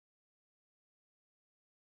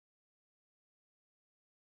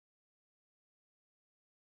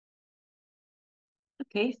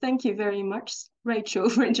Okay, thank you very much, Rachel,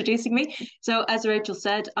 for introducing me. So as Rachel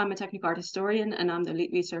said, I'm a technical art historian and I'm the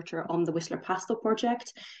lead researcher on the Whistler Pastel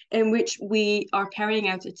project, in which we are carrying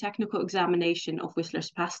out a technical examination of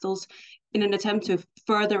Whistler's pastels in an attempt to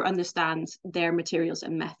further understand their materials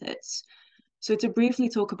and methods. So to briefly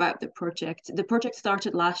talk about the project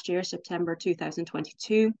started last year, September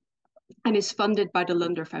 2022, and is funded by the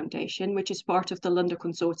Lunder Foundation, which is part of the Lunder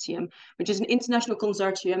Consortium, which is an international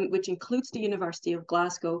consortium which includes the University of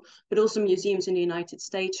Glasgow, but also museums in the United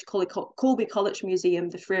States, Colby College Museum,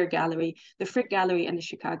 the Frick Gallery, and the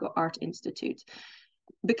Chicago Art Institute.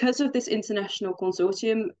 Because of this international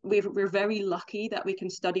consortium, we're very lucky that we can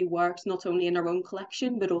study works not only in our own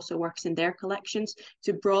collection, but also works in their collections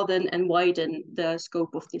to broaden and widen the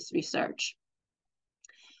scope of this research.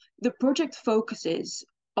 The project focuses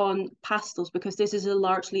on pastels because this is a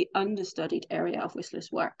largely understudied area of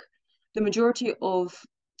Whistler's work. The majority of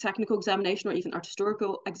technical examination or even art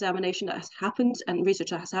historical examination that has happened and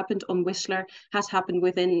research that has happened on Whistler has happened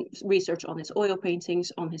within research on his oil paintings,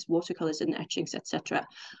 on his watercolors and etchings, etc.,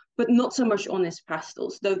 but not so much on his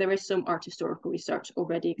pastels, though there is some art historical research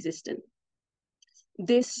already existing.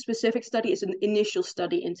 This specific study is an initial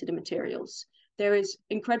study into the materials. There's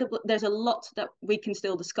a lot that we can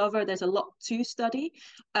still discover. There's a lot to study.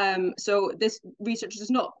 So this research does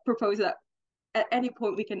not propose that at any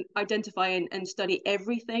point we can identify and study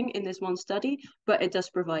everything in this one study, but it does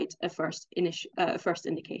provide a first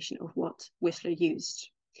indication of what Whistler used.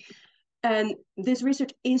 And this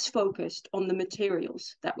research is focused on the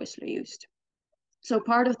materials that Whistler used. So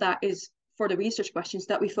part of that is for the research questions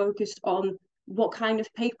that we focused on what kind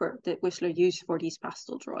of paper did Whistler use for these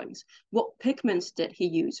pastel drawings? What pigments did he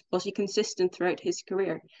use? Was he consistent throughout his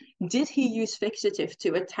career? Did he use fixative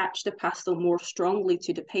to attach the pastel more strongly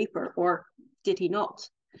to the paper, or did he not?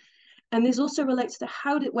 And this also relates to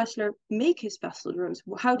how did Whistler make his pastel drawings?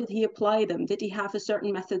 How did he apply them? Did he have a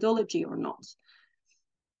certain methodology or not?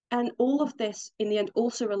 And all of this, in the end,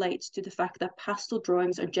 also relates to the fact that pastel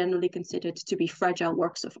drawings are generally considered to be fragile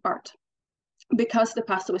works of art, because the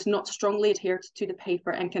pastel is not strongly adhered to the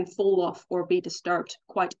paper and can fall off or be disturbed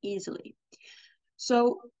quite easily.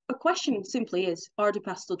 So a question simply is, are the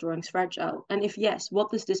pastel drawings fragile? And if yes,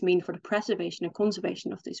 what does this mean for the preservation and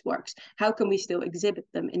conservation of these works? How can we still exhibit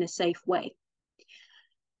them in a safe way?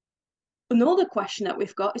 Another question that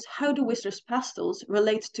we've got is, how do Whistler's pastels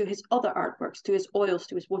relate to his other artworks, to his oils,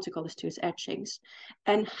 to his watercolors, to his etchings?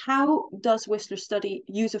 And how does Whistler study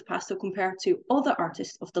use of pastel compared to other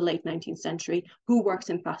artists of the late 19th century who works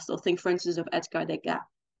in pastel? Think, for instance, of Edgar Degas.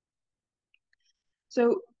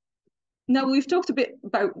 So now we've talked a bit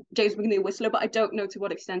about James McNeill Whistler, but I don't know to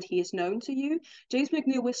what extent he is known to you. James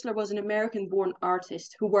McNeill Whistler was an American-born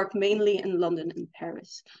artist who worked mainly in London and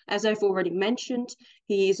Paris. As I've already mentioned,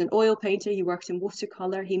 he is an oil painter. He worked in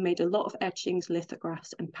watercolor. He made a lot of etchings,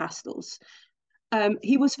 lithographs, and pastels.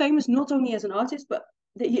 He was famous not only as an artist, but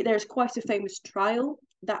there's quite a famous trial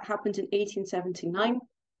that happened in 1879,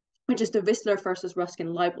 which is the Whistler versus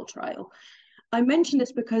Ruskin libel trial. I mention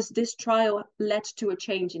this because this trial led to a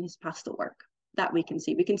change in his pastel work that we can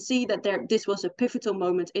see. We can see that this was a pivotal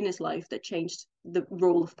moment in his life that changed the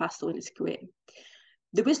role of pastel in his career.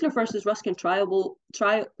 The Whistler versus Ruskin trial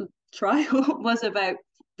was about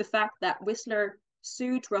the fact that Whistler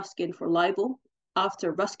sued Ruskin for libel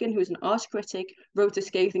after Ruskin, who's an art critic, wrote a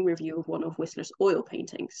scathing review of one of Whistler's oil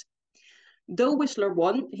paintings. Though Whistler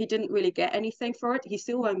won, he didn't really get anything for it. He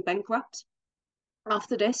still went bankrupt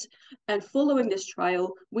after this, and following this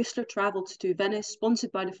trial, Whistler travelled to Venice,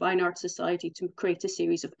 sponsored by the Fine Arts Society, to create a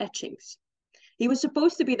series of etchings. He was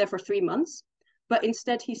supposed to be there for 3 months, but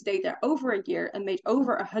instead he stayed there over a year and made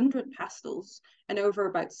over 100 pastels and over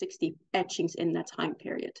about 60 etchings in that time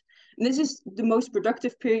period. And this is the most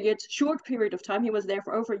productive short period of time. He was there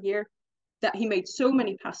for over a year, that he made so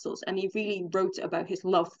many pastels, and he really wrote about his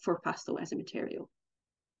love for pastel as a material.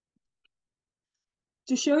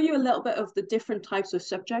 To show you a little bit of the different types of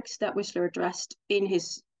subjects that Whistler addressed in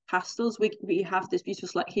his pastels, we have this beautiful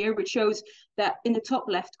slide here, which shows that in the top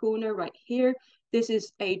left corner right here, this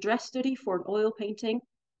is a dress study for an oil painting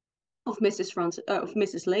of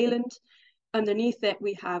Mrs. Leyland. Underneath it,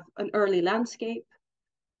 we have an early landscape.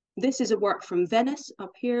 This is a work from Venice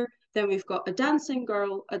up here. Then we've got a dancing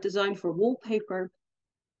girl, a design for wallpaper,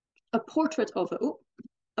 a portrait of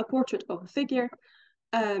a figure,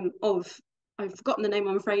 I've forgotten the name,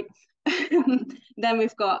 I'm afraid. Then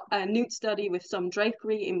we've got a nude study with some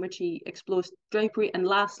drapery in which he explores drapery. And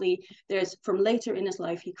lastly, from later in his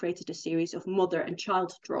life, he created a series of mother and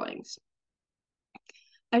child drawings.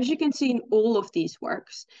 As you can see in all of these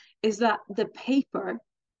works, is that the paper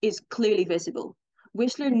is clearly visible.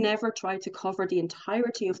 Whistler never tried to cover the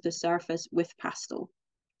entirety of the surface with pastel.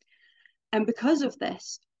 And because of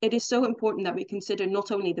this, it is so important that we consider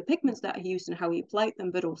not only the pigments that he used and how he applied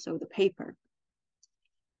them, but also the paper.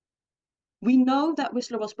 We know that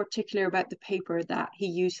Whistler was particular about the paper that he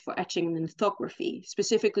used for etching and lithography,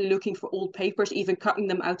 specifically looking for old papers, even cutting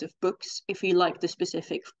them out of books if he liked the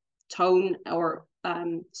specific tone or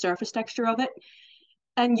surface texture of it,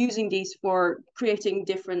 and using these for creating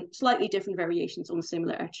slightly different variations on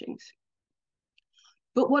similar etchings.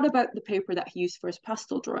 But what about the paper that he used for his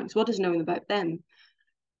pastel drawings? What is known about them?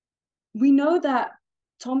 We know that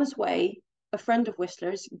Thomas Way, a friend of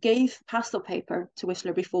Whistler's, gave pastel paper to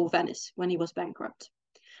Whistler before Venice when he was bankrupt.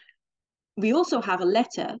 We also have a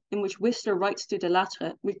letter in which Whistler writes to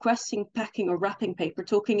Delattre requesting packing or wrapping paper,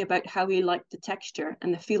 talking about how he liked the texture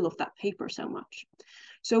and the feel of that paper so much.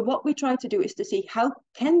 So what we try to do is to see how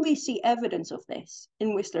can we see evidence of this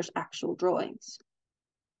in Whistler's actual drawings.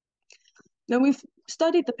 Now, we've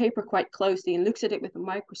studied the paper quite closely and looked at it with a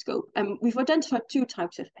microscope, and we've identified two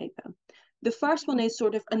types of paper. The first one is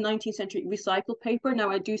sort of a 19th century recycled paper. Now,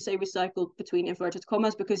 I do say recycled between inverted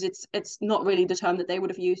commas because it's not really the term that they would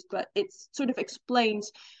have used, but it sort of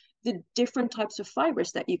explains the different types of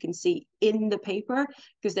fibers that you can see in the paper,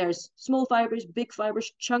 because there's small fibers, big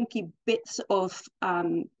fibers, chunky bits of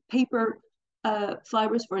paper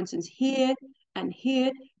fibers, for instance, here and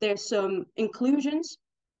here. There's some inclusions,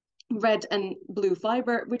 red and blue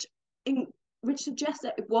fiber, which suggests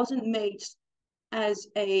that it wasn't made as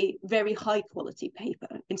a very high quality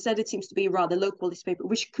paper. Instead, it seems to be rather low quality paper,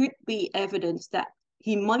 which could be evidence that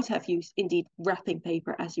he might have used indeed wrapping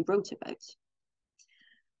paper as he wrote about.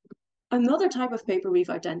 Another type of paper we've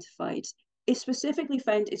identified is specifically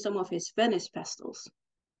found in some of his Venice pastels,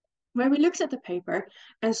 where we looked at the paper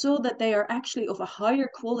and saw that they are actually of a higher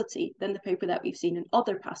quality than the paper that we've seen in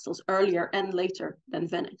other pastels earlier and later than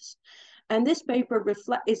Venice. And this paper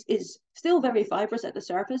is still very fibrous at the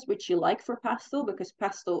surface, which you like for pastel, because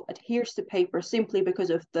pastel adheres to paper simply because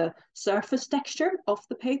of the surface texture of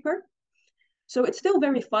the paper. So it's still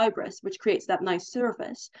very fibrous, which creates that nice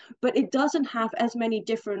surface, but it doesn't have as many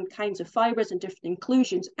different kinds of fibers and different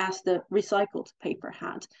inclusions as the recycled paper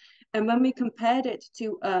had. And when we compared it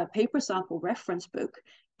to a paper sample reference book,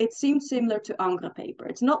 it seemed similar to Ingres paper.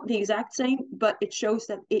 It's not the exact same, but it shows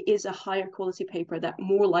that it is a higher quality paper that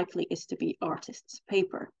more likely is to be artist's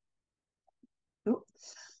paper. Oh.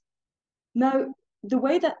 Now, the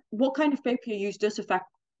way that what kind of paper you use does affect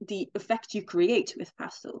the effect you create with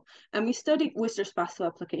pastel. And we studied Whistler's pastel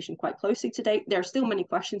application quite closely today. There are still many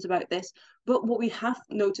questions about this, but what we have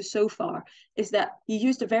noticed so far is that he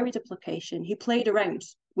used a varied application. He played around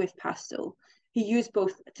with pastel. He used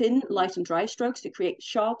both thin, light, and dry strokes to create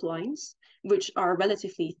sharp lines, which are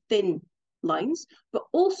relatively thin lines, but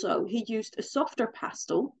also he used a softer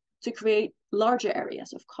pastel to create larger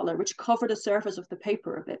areas of color, which cover the surface of the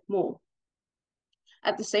paper a bit more.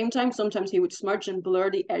 At the same time, sometimes he would smudge and blur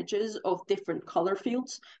the edges of different color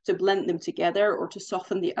fields to blend them together or to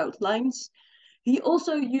soften the outlines. He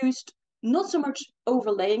also used not so much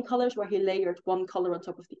overlaying colors where he layered one color on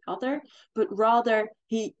top of the other, but rather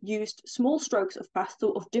he used small strokes of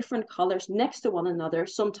pastel of different colors next to one another,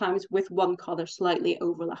 sometimes with one color slightly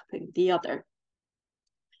overlapping the other.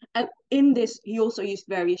 And in this, he also used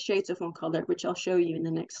various shades of one color, which I'll show you in the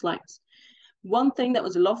next slides. One thing that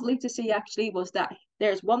was lovely to see actually was that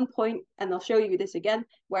there's one point, and I'll show you this again,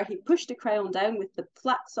 where he pushed the crayon down with the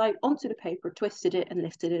flat side onto the paper, twisted it and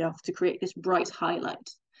lifted it off to create this bright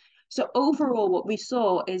highlight. So overall, what we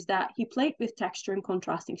saw is that he played with texture and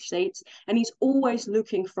contrasting shades, and he's always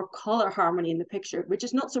looking for color harmony in the picture, which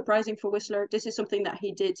is not surprising for Whistler. This is something that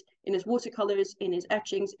he did in his watercolors, in his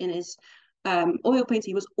etchings, in his oil paints.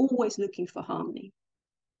 He was always looking for harmony.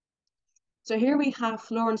 So here we have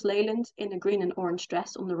Florence Leyland in a green and orange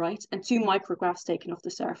dress on the right, and two micrographs taken off the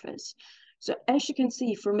surface. So as you can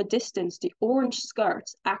see from a distance, the orange skirt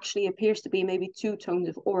actually appears to be maybe 2 tones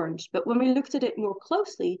of orange. But when we looked at it more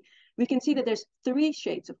closely, we can see that there's 3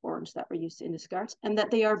 shades of orange that were used in the skirt, and that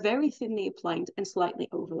they are very thinly applied and slightly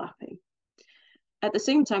overlapping. At the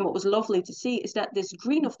same time, what was lovely to see is that this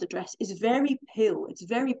green of the dress is very pale. It's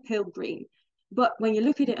very pale green. But when you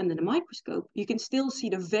look at it under the microscope, you can still see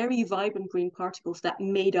the very vibrant green particles that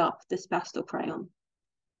made up this pastel crayon.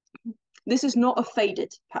 This is not a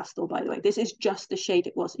faded pastel, by the way. This is just the shade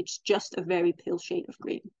it was. It's just a very pale shade of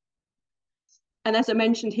green. And as I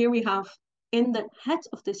mentioned, here we have in the head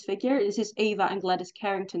of this figure, this is Ava and Gladys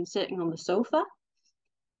Carrington sitting on the sofa.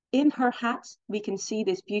 In her hat, we can see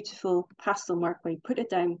this beautiful pastel mark where he put it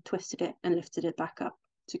down, twisted it, and lifted it back up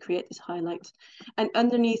to create this highlight. And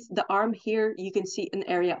underneath the arm here, you can see an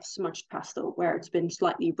area of smudged pastel where it's been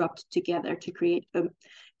slightly rubbed together to create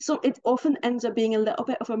so it often ends up being a little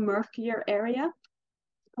bit of a murkier area,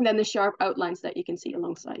 and then the sharp outlines that you can see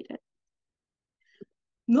alongside it.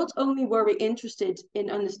 Not only were we interested in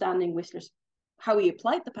understanding Whistler's how he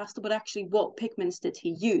applied the pastel, but actually what pigments did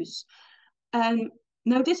he use?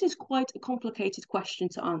 Now, this is quite a complicated question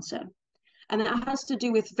to answer. And it has to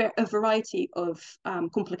do with a variety of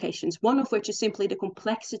complications, one of which is simply the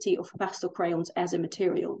complexity of pastel crayons as a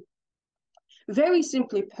material. Very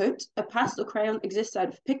simply put, a pastel crayon exists out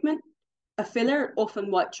of pigment, a filler, often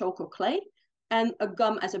white chalk or clay, and a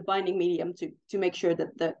gum as a binding medium to make sure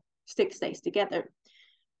that the stick stays together.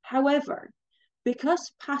 However,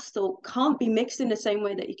 because pastel can't be mixed in the same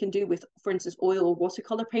way that you can do with, for instance, oil or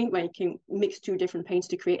watercolor paint, where you can mix two different paints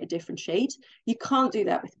to create a different shade, you can't do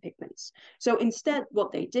that with pigments. So instead,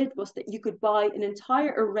 what they did was that you could buy an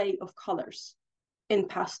entire array of colors in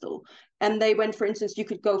pastel. And they went, for instance, you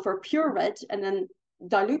could go for pure red and then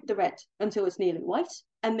dilute the red until it's nearly white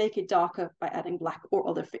and make it darker by adding black or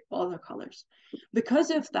other colors. Because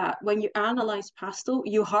of that, when you analyze pastel,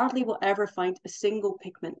 you hardly will ever find a single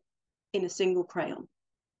pigment in a single crayon.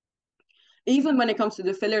 Even when it comes to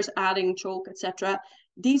the fillers, adding chalk, etc.,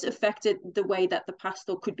 these affected the way that the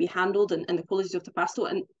pastel could be handled and the qualities of the pastel.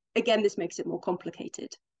 And again, this makes it more complicated.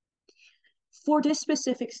 For this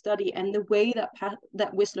specific study and the way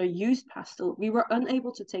that Whistler used pastel, we were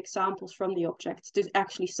unable to take samples from the object to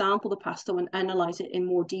actually sample the pastel and analyze it in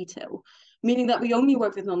more detail, meaning that we only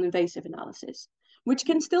work with non-invasive analysis, which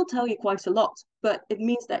can still tell you quite a lot, but it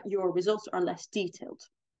means that your results are less detailed.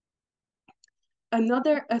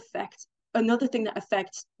 Another thing that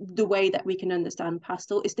affects the way that we can understand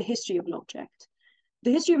pastel is the history of an object.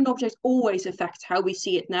 The history of an object always affects how we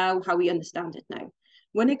see it now, how we understand it now.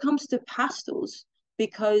 When it comes to pastels,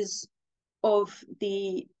 because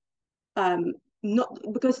the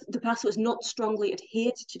pastel is not strongly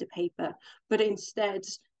adhered to the paper, but instead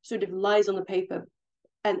sort of lies on the paper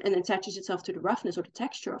and attaches itself to the roughness or the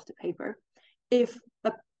texture of the paper. If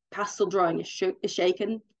a pastel drawing is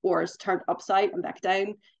shaken or is turned upside and back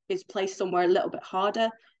down, is placed somewhere a little bit harder,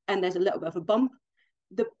 and there's a little bit of a bump,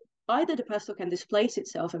 either the pastel can displace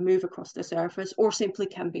itself and move across the surface or simply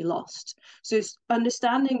can be lost. So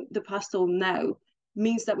understanding the pastel now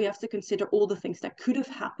means that we have to consider all the things that could have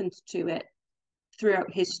happened to it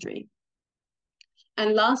throughout history.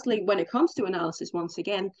 And lastly, when it comes to analysis, once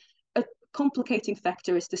again, a complicating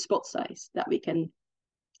factor is the spot size that we can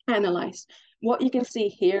analyze. What you can see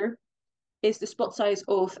here is the spot size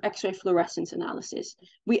of X-ray fluorescence analysis.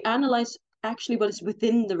 We analyze actually what is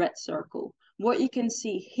within the red circle. What you can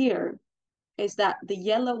see here is that the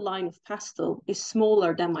yellow line of pastel is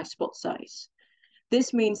smaller than my spot size.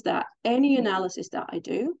 This means that any analysis that I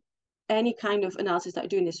do, any kind of analysis that I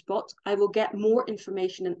do in this spot, I will get more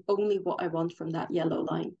information than only what I want from that yellow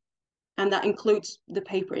line. And that includes the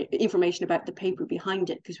paper, information about the paper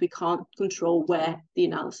behind it, because we can't control where the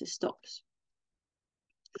analysis stops.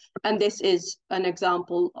 And this is an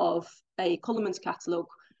example of a Coleman's catalogue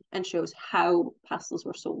and shows how pastels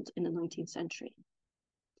were sold in the 19th century.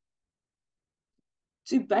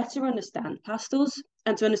 To better understand pastels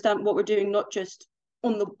and to understand what we're doing, not just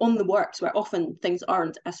on the works, where often things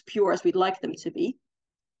aren't as pure as we'd like them to be,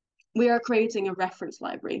 we are creating a reference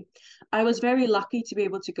library. I was very lucky to be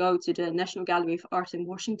able to go to the National Gallery of Art in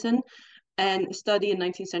Washington and study a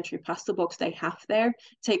 19th century pastel box they have there,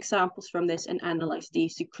 take samples from this and analyze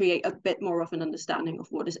these to create a bit more of an understanding of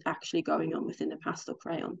what is actually going on within the pastel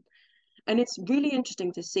crayon. And it's really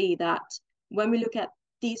interesting to see that when we look at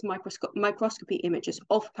these microscopy images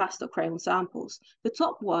of pastel crayon samples, the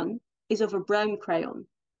top one is of a brown crayon.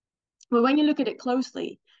 But when you look at it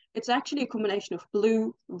closely, it's actually a combination of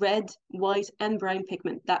blue, red, white, and brown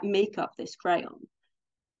pigment that make up this crayon.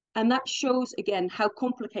 And that shows, again, how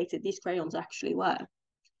complicated these crayons actually were.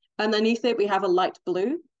 Underneath it, we have a light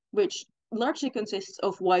blue, which largely consists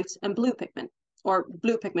of white and blue pigment, or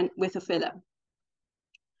blue pigment with a filler.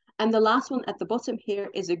 And the last one at the bottom here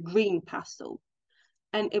is a green pastel.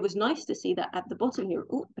 And it was nice to see that at the bottom here,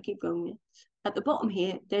 oh, I keep going. At the bottom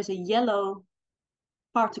here, there's a yellow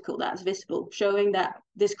particle that's visible, showing that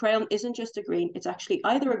this crayon isn't just a green, it's actually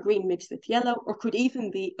either a green mixed with yellow, or could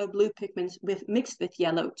even be a blue pigment mixed with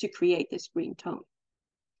yellow to create this green tone.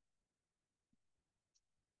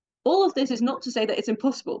 All of this is not to say that it's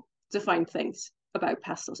impossible to find things about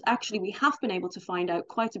pastels. Actually, we have been able to find out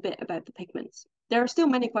quite a bit about the pigments. There are still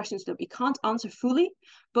many questions that we can't answer fully,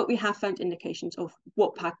 but we have found indications of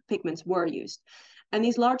what pigments were used. And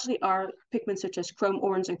these largely are pigments such as chrome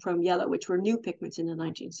orange and chrome yellow, which were new pigments in the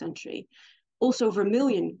 19th century. Also,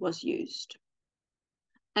 vermilion was used.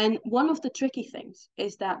 And one of the tricky things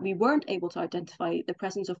is that we weren't able to identify the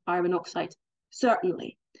presence of iron oxide,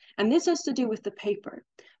 certainly. And this has to do with the paper.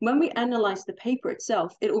 When we analyze the paper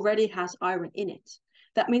itself, it already has iron in it.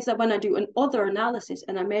 That means that when I do another analysis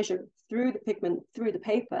and I measure through the pigment, through the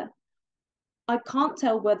paper, I can't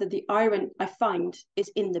tell whether the iron I find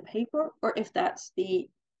is in the paper or if that's the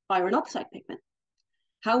iron oxide pigment.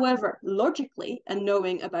 However, logically, and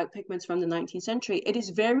knowing about pigments from the 19th century, it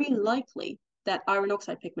is very likely that iron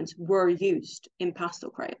oxide pigments were used in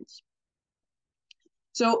pastel crayons.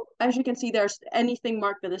 So as you can see, there's anything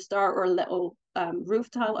marked with a star or a little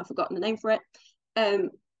roof tile, I've forgotten the name for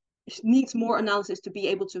it, needs more analysis to be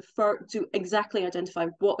able to exactly identify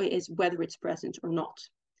what it is, whether it's present or not.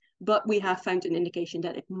 But we have found an indication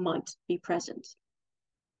that it might be present.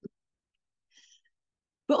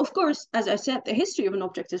 But of course, as I said, the history of an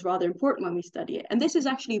object is rather important when we study it. And this is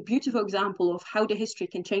actually a beautiful example of how the history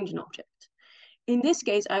can change an object. In this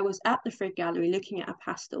case, I was at the Frick Gallery looking at a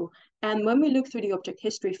pastel. And when we looked through the object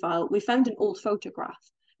history file, we found an old photograph,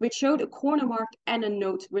 which showed a corner mark and a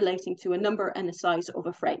note relating to a number and a size of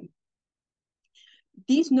a frame.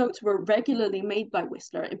 These notes were regularly made by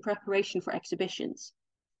Whistler in preparation for exhibitions,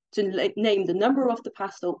 to name the number of the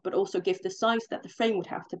pastel, but also give the size that the frame would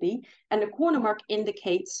have to be. And the corner mark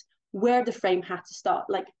indicates where the frame had to start,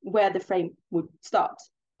 like where the frame would start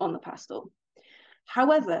on the pastel.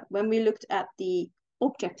 However, when we looked at the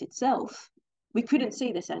object itself, we couldn't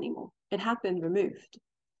see this anymore. It had been removed.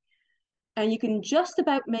 And you can just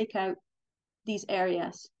about make out these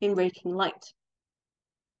areas in raking light,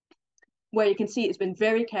 where you can see it's been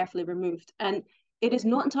very carefully removed. And it is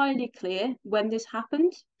not entirely clear when this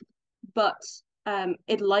happened, but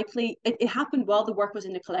it happened while the work was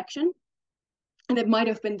in the collection. And it might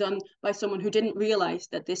have been done by someone who didn't realize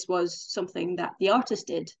that this was something that the artist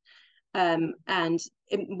did. And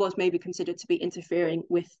it was maybe considered to be interfering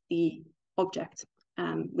with the object,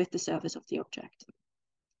 with the surface of the object.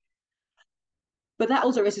 But that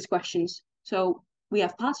also raises questions. So we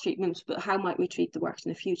have past treatments, but how might we treat the works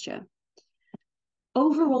in the future?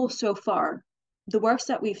 Overall, so far, the works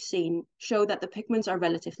that we've seen show that the pigments are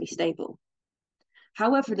relatively stable.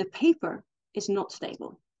 However, the paper is not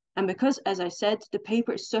stable. And because, as I said, the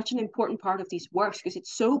paper is such an important part of these works because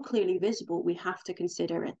it's so clearly visible, we have to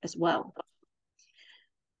consider it as well.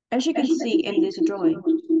 As you can see in this drawing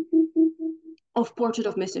of Portrait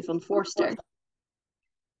of Mrs. von Forster,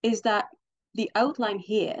 is that the outline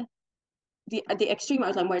here, the extreme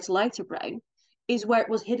outline where it's lighter brown, is where it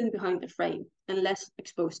was hidden behind the frame and less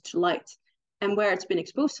exposed to light. And where it's been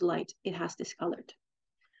exposed to light, it has discolored.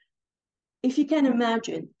 If you can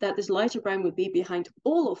imagine that this lighter brown would be behind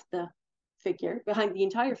all of the figure, behind the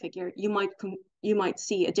entire figure, you might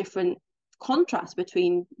see a different contrast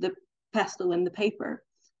between the pastel and the paper,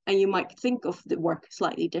 and you might think of the work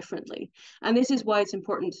slightly differently. And this is why it's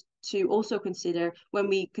important to also consider, when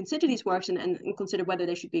we consider these works and consider whether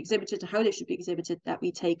they should be exhibited and how they should be exhibited, that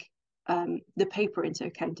we take the paper into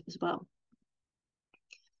account as well.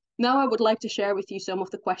 Now I would like to share with you some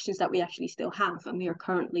of the questions that we actually still have and we are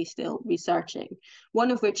currently still researching.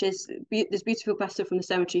 One of which is this beautiful pastel from the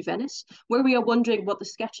Cemetery Venice, where we are wondering what the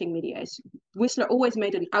sketching media is. Whistler always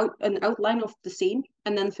made an outline of the scene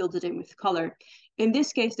and then filled it in with color. In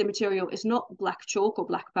this case, the material is not black chalk or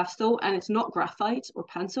black pastel, and it's not graphite or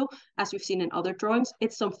pencil, as we've seen in other drawings.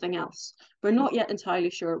 It's something else. We're not yet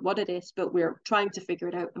entirely sure what it is, but we're trying to figure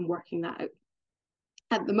it out and working that out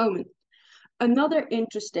at the moment. Another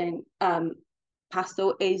interesting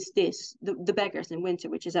pastel is this, the Beggars in Winter,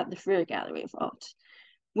 which is at the Frick Gallery of Art.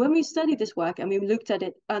 When we studied this work and we looked at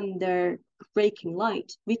it under raking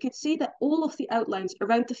light, we could see that all of the outlines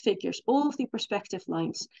around the figures, all of the perspective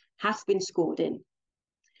lines have been scored in.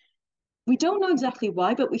 We don't know exactly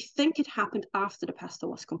why, but we think it happened after the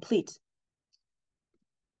pastel was complete.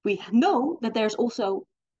 We know that there's also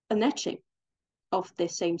an etching of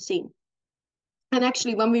this same scene. And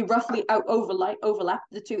actually, when we roughly overlap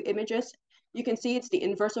the two images, you can see it's the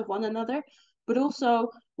inverse of one another. But also,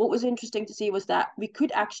 what was interesting to see was that we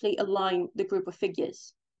could actually align the group of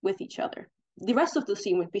figures with each other. The rest of the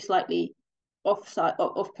scene would be slightly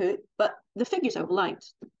off-put, but the figures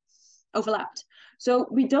overlapped. So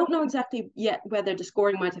we don't know exactly yet whether the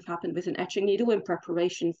scoring might have happened with an etching needle in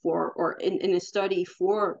preparation for, or in a study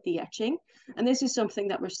for the etching. And this is something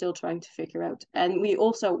that we're still trying to figure out. And we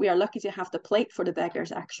are lucky to have the plate for the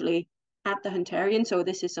Beggars actually at the Hunterian. So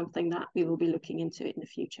this is something that we will be looking into in the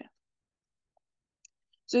future.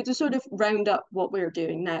 So to sort of round up what we're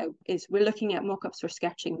doing now is we're looking at mock-ups for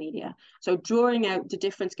sketching media. So drawing out the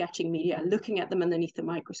different sketching media, looking at them underneath the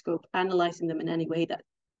microscope, analyzing them in any way that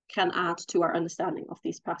can add to our understanding of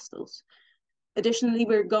these pastels. Additionally,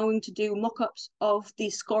 we're going to do mock-ups of the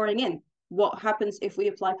scoring in. What happens if we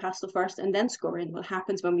apply pastel first and then score in? What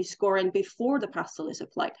happens when we score in before the pastel is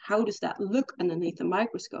applied? How does that look underneath the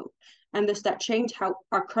microscope? And does that change how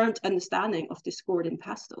our current understanding of the scored in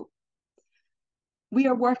pastel? We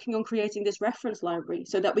are working on creating this reference library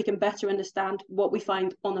so that we can better understand what we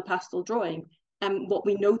find on a pastel drawing and what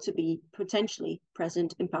we know to be potentially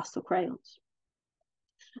present in pastel crayons.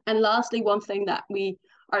 And lastly, one thing that we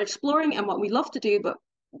are exploring and what we love to do, but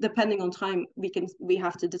depending on time, we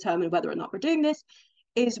have to determine whether or not we're doing this,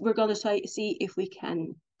 is we're going to see if we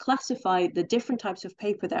can classify the different types of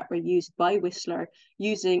paper that were used by Whistler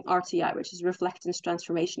using RTI, which is reflectance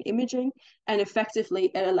transformation imaging. And effectively,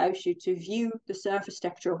 it allows you to view the surface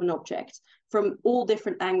texture of an object from all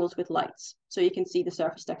different angles with lights. So you can see the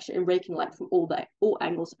surface texture in raking light from all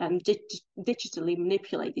angles and digitally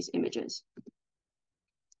manipulate these images.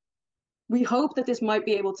 We hope that this might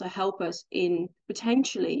be able to help us in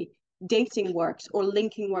potentially dating works or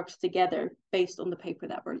linking works together based on the paper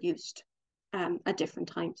that were used at different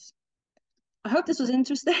times. I hope this was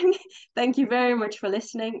interesting. Thank you very much for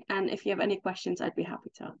listening. And if you have any questions, I'd be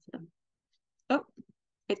happy to answer them. Oh,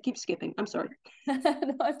 it keeps skipping. I'm sorry.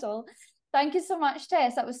 Not at all. Thank you so much,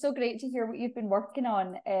 Tess. That was so great to hear what you've been working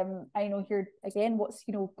on. I know here again what's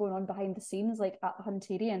going on behind the scenes, like at the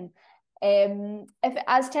Hunterian. If,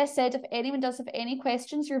 as Tess said, if anyone does have any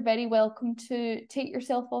questions, you're very welcome to take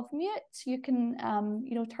yourself off mute. You can,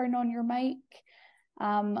 turn on your mic.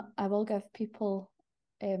 I will give people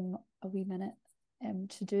a wee minute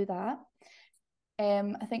to do that.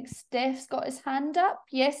 I think Steph's got his hand up.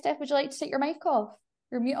 Yes, Steph, would you like to take your mic off?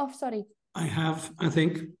 Your mute off, sorry. I have, I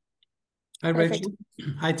think. Hi, Rachel.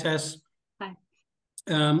 Hi, Tess. Hi.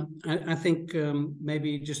 I think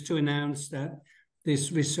maybe just to announce that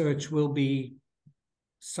this research will be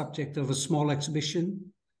subject of a small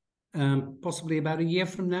exhibition, possibly about a year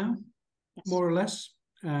from now, yes, more or less.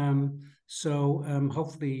 So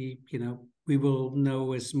hopefully, we will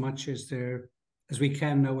know as much as we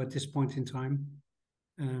can know at this point in time,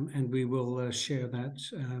 and we will share that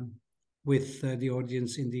with the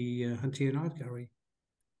audience in the Hunterian Art Gallery.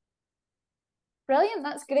 Brilliant!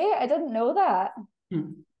 That's great. I didn't know that.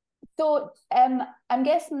 So I'm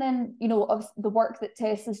guessing then, of the work that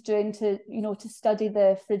Tess is doing to study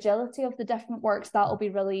the fragility of the different works, that'll be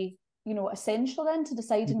really, essential then to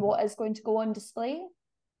deciding what is going to go on display.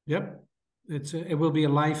 Yep, it will be a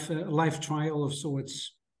live trial of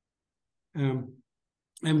sorts. And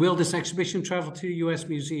will this exhibition travel to US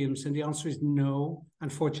museums? And the answer is no,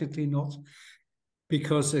 unfortunately not,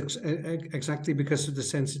 because exactly because of the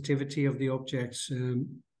sensitivity of the objects.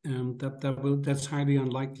 That's highly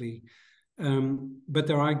unlikely. But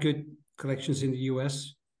there are good collections in the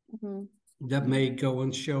US that may go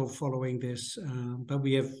on show following this, but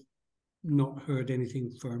we have not heard anything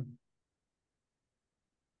firm.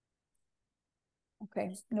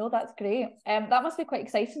 Okay, no, that's great. That must be quite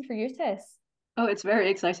exciting for you, Tess. Oh, it's very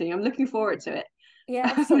exciting. I'm looking forward to it.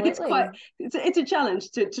 Yeah, absolutely. It's a challenge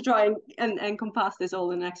to try and encompass this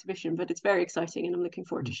all in an exhibition, but it's very exciting, and I'm looking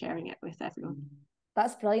forward to sharing it with everyone.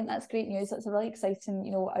 That's brilliant. That's great news. That's a really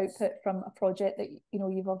exciting, output from a project that,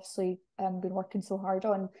 you've obviously been working so hard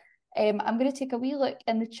on. I'm going to take a wee look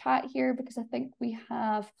in the chat here because I think we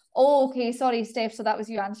have... Oh, okay. Sorry, Steph. So that was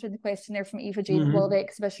you answering the question there from Eva Jane. Will the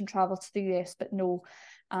exhibition travel to the US? But no,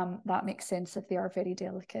 that makes sense if they are very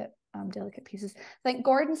delicate pieces. I think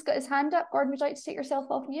Gordon's got his hand up. Gordon, would you like to take yourself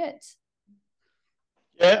off mute?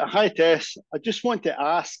 Yeah, hi Tess. I just want to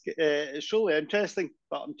ask, it's really interesting,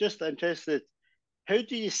 but I'm just interested, how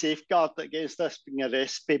do you safeguard against this being a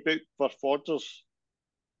recipe book for forgers?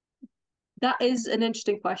 That is an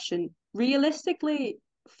interesting question. Realistically,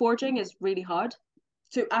 forging is really hard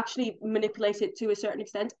to actually manipulate it to a certain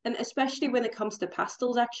extent, and especially when it comes to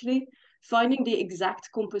pastels, actually, finding the exact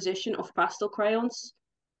composition of pastel crayons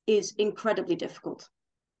is incredibly difficult.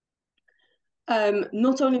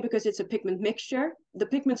 Not only because it's a pigment mixture, the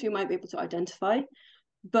pigments we might be able to identify,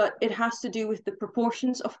 but it has to do with the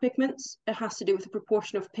proportions of pigments. It has to do with the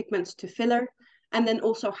proportion of pigments to filler, and then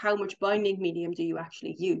also how much binding medium do you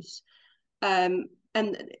actually use. And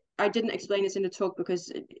I didn't explain this in the talk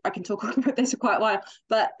because I can talk about this for quite a while,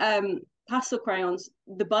 but pastel crayons,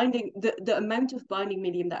 the amount of binding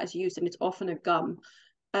medium that is used, and it's often a gum,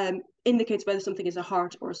 indicates whether something is a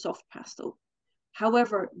hard or a soft pastel.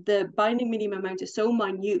 However, the binding medium amount is so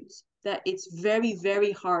minute that it's very,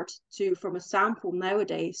 very hard to, from a sample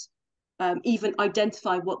nowadays, even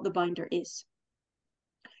identify what the binder is.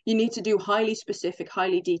 You need to do highly specific,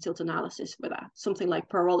 highly detailed analysis for that, something like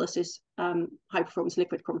pyrolysis, high performance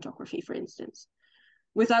liquid chromatography, for instance.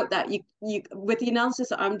 without that, you with the analysis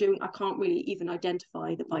that I'm doing, I can't really even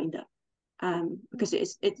identify the binder, because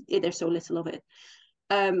there's so little of it.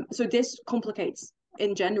 So this complicates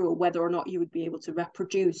in general whether or not you would be able to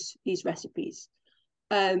reproduce these recipes.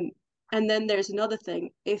 And then there's another thing: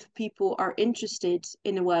 if people are interested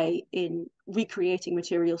in a way in recreating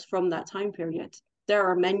materials from that time period, there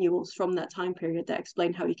are manuals from that time period that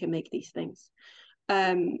explain how you can make these things.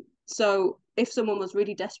 So if someone was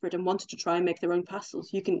really desperate and wanted to try and make their own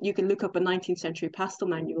pastels, you can look up a 19th century pastel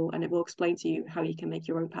manual, and it will explain to you how you can make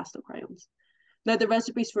your own pastel crayons. Now, the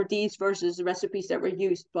recipes for these versus the recipes that were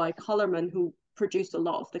used by colormen who produced a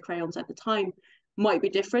lot of the crayons at the time might be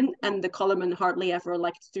different, and the colormen hardly ever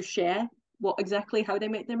liked to share how they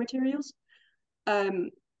make their materials.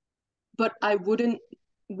 But I wouldn't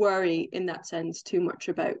worry in that sense too much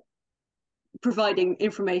about providing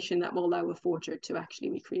information that will allow a forger to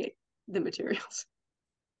actually recreate the materials.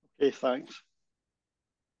 Okay, thanks.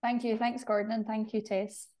 Thank you. Thanks, Gordon, and thank you,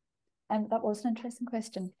 Tess. That was an interesting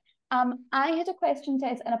question. I had a question,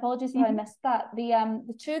 Tess, and apologies if I missed that.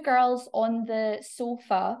 The two girls on the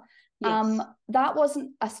sofa, Yes. That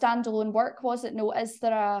wasn't a standalone work, was it? No, is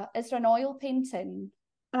there an oil painting?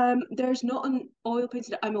 There's not an oil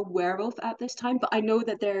painting that I'm aware of at this time, but I know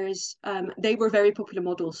that there's they were very popular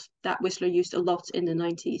models that Whistler used a lot in the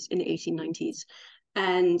 1890s.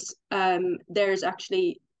 And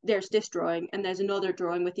there's this drawing, and there's another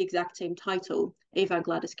drawing with the exact same title, Ava and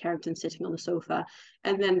Gladys Carrington sitting on the sofa.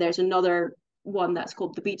 And then there's another one that's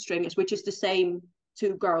called The Beat Stringers, which is the same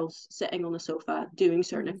two girls sitting on the sofa doing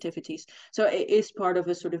certain activities. So it is part of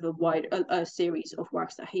a sort of a series of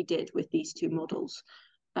works that he did with these two models.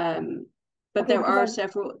 But okay, there are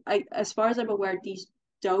several, as far as I'm aware, these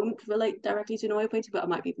don't relate directly to an oil painting, but I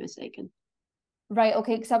might be mistaken. Right,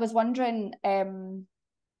 okay, because I was wondering,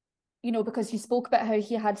 because you spoke about how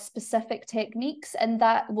he had specific techniques and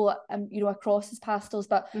that, across his pastels,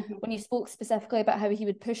 but when you spoke specifically about how he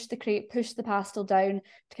would push the pastel down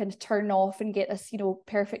to kind of turn off and get this,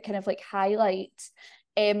 perfect kind of like highlight,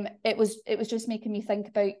 it was just making me think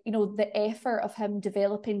about, the effort of him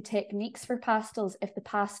developing techniques for pastels. If the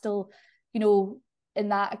pastel, in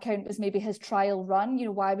that account was maybe his trial run,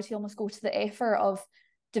 why would he almost go to the effort of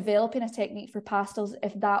developing a technique for pastels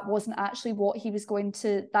if that wasn't actually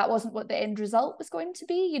that wasn't what the end result was going to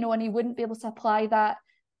be, and he wouldn't be able to apply that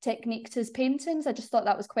technique to his paintings? I just thought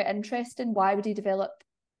that was quite interesting. Why would he develop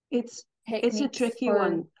it's a tricky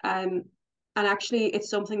one, and actually it's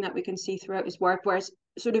something that we can see throughout his work, whereas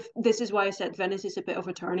sort of this is why I said Venice is a bit of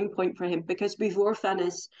a turning point for him, because before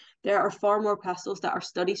Venice there are far more pastels that are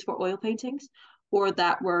studies for oil paintings or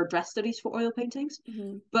that were dress studies for oil paintings.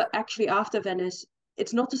 But actually after Venice,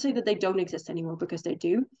 it's not to say that they don't exist anymore, because they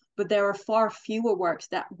do, but there are far fewer works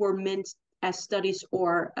that were meant as studies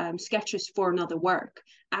or sketches for another work.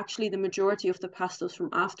 Actually, the majority of the pastels from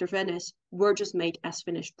after Venice were just made as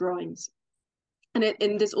finished drawings. And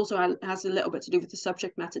this also has a little bit to do with the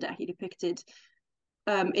subject matter that he depicted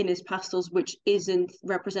in his pastels, which isn't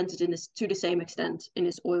represented to the same extent in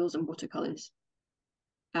his oils and watercolors.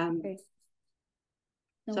 Okay.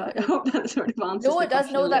 So I hope that sort of answers No, the it does.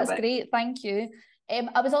 question No, that's great. Thank you.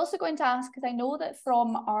 I was also going to ask, because I know that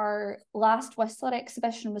from our last Whistler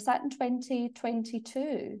exhibition, was that in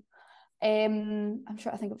 2022? I think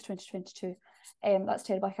it was 2022. That's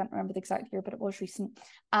terrible, I can't remember the exact year, but it was recent.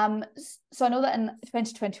 So I know that in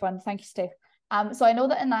 2021, thank you, Steph. So I know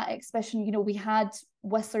that in that exhibition, we had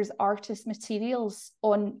Whistler's artist materials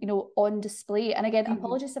on display. And again,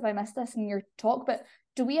 apologies if I missed this in your talk, but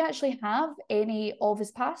do we actually have any of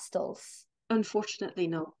his pastels? Unfortunately,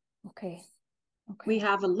 no. Okay. We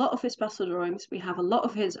have a lot of his pastel drawings, we have a lot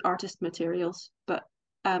of his artist materials, but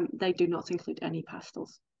they do not include any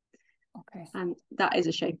pastels. Okay. And that is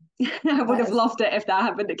a shame. I would have loved it if that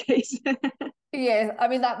had been the case. Yeah, I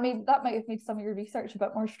mean that might have made some of your research a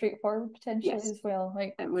bit more straightforward potentially as well.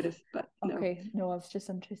 Like it would have, but no. Okay, no, I was just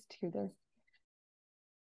interested to hear